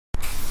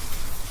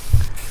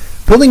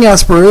Building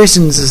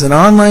Aspirations is an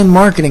online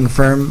marketing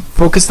firm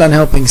focused on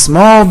helping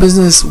small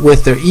business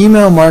with their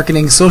email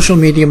marketing, social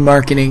media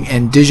marketing,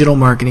 and digital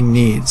marketing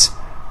needs.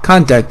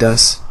 Contact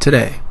us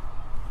today.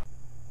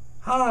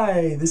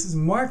 Hi, this is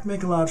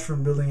Mikelat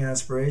from Building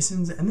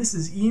Aspirations, and this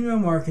is email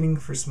marketing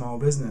for small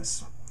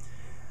business.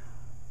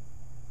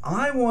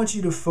 I want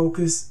you to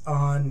focus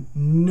on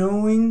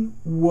knowing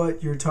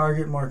what your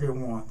target market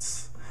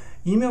wants.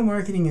 Email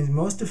marketing is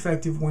most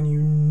effective when you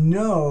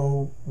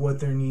know what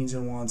their needs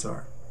and wants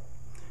are.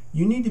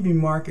 You need to be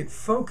market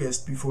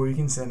focused before you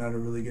can send out a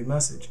really good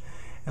message.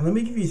 And let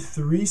me give you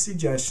 3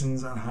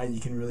 suggestions on how you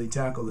can really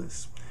tackle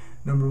this.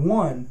 Number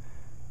 1,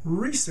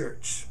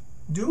 research.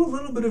 Do a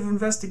little bit of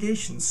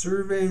investigation,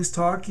 surveys,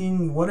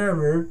 talking,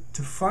 whatever,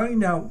 to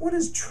find out what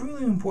is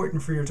truly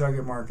important for your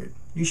target market.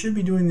 You should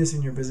be doing this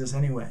in your business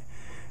anyway.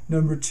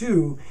 Number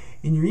 2,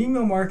 in your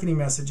email marketing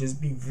messages,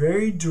 be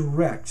very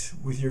direct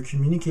with your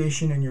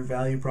communication and your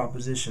value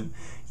proposition.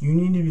 You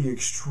need to be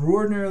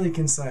extraordinarily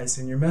concise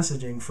in your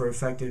messaging for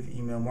effective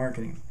email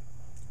marketing.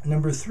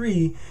 Number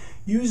 3,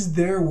 use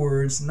their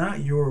words,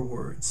 not your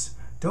words.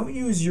 Don't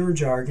use your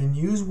jargon,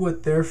 use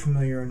what they're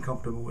familiar and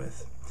comfortable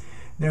with.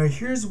 Now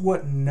here's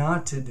what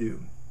not to do.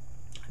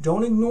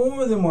 Don't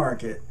ignore the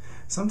market.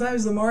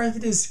 Sometimes the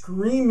market is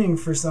screaming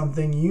for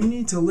something. You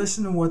need to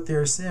listen to what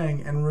they're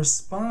saying and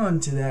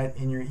respond to that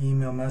in your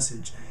email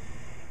message.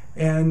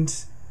 And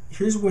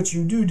here's what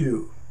you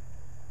do.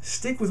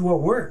 Stick with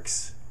what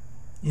works.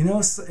 You know,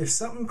 if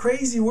something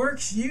crazy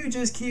works, you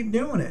just keep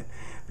doing it.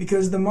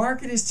 Because the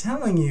market is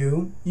telling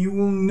you, you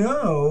will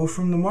know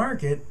from the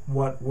market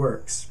what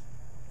works.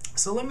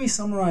 So let me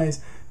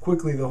summarize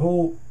quickly the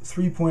whole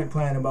 3-point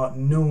plan about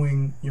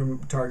knowing your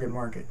target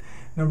market.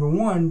 Number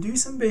 1, do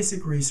some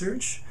basic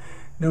research.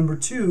 Number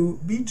 2,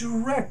 be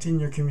direct in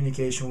your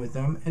communication with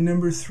them. And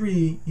number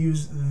 3,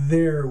 use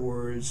their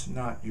words,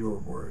 not your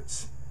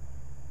words.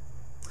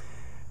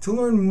 To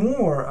learn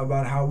more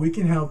about how we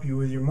can help you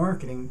with your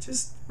marketing,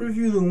 just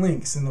review the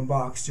links in the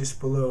box just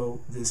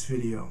below this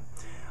video.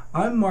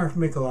 I'm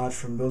Mikelat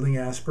from Building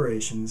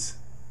Aspirations.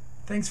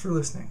 Thanks for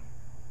listening.